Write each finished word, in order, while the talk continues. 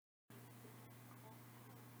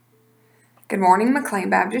Good morning, McLean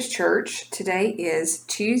Baptist Church. Today is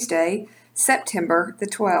Tuesday, September the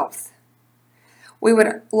 12th. We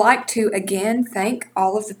would like to again thank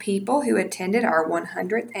all of the people who attended our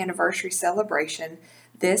 100th anniversary celebration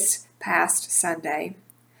this past Sunday.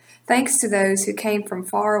 Thanks to those who came from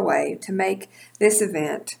far away to make this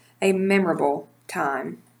event a memorable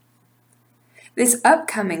time. This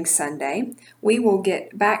upcoming Sunday, we will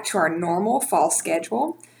get back to our normal fall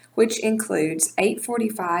schedule, which includes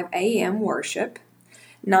 8:45 a.m. worship,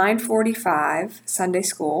 9:45 Sunday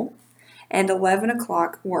school, and 11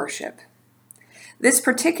 o'clock worship. This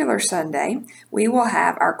particular Sunday, we will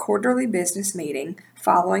have our quarterly business meeting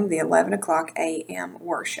following the 11 o'clock a.m.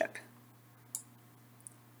 worship.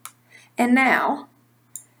 And now,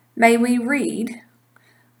 may we read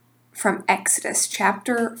from Exodus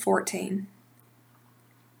chapter 14.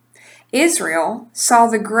 Israel saw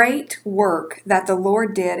the great work that the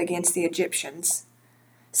Lord did against the Egyptians.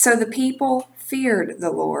 So the people feared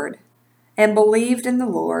the Lord and believed in the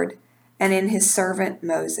Lord and in his servant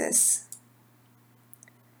Moses.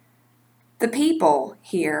 The people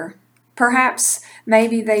here, perhaps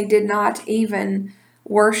maybe they did not even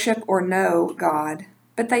worship or know God,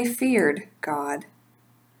 but they feared God.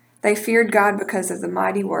 They feared God because of the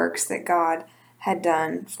mighty works that God had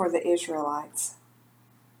done for the Israelites.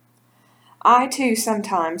 I too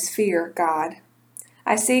sometimes fear God.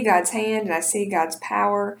 I see God's hand and I see God's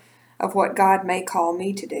power of what God may call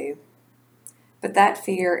me to do. But that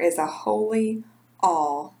fear is a holy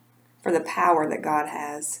awe for the power that God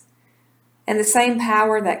has. And the same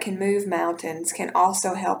power that can move mountains can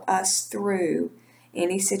also help us through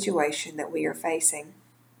any situation that we are facing.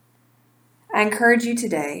 I encourage you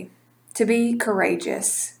today to be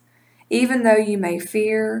courageous, even though you may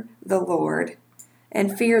fear the Lord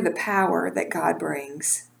and fear the power that God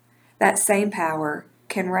brings. That same power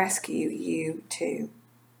can rescue you too.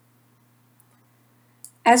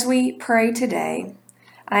 As we pray today,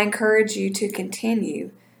 I encourage you to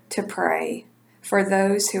continue to pray for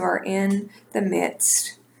those who are in the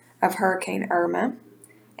midst of Hurricane Irma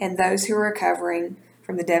and those who are recovering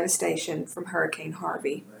from the devastation from Hurricane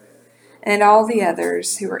Harvey, and all the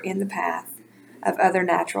others who are in the path of other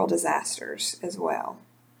natural disasters as well.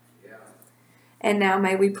 And now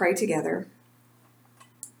may we pray together.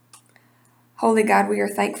 Holy God, we are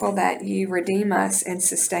thankful that you redeem us and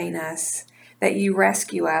sustain us, that you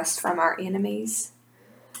rescue us from our enemies.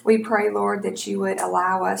 We pray, Lord, that you would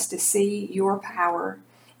allow us to see your power,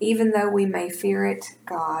 even though we may fear it,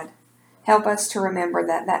 God. Help us to remember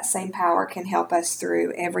that that same power can help us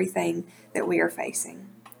through everything that we are facing.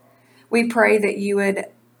 We pray that you would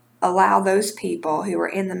allow those people who are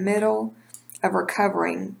in the middle of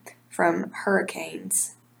recovering from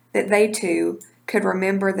hurricanes, that they too could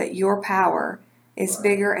remember that your power is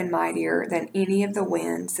bigger and mightier than any of the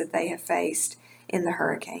winds that they have faced in the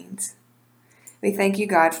hurricanes. We thank you,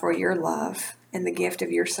 God, for your love and the gift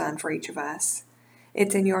of your Son for each of us.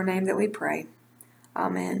 It's in your name that we pray.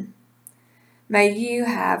 Amen. May you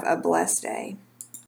have a blessed day.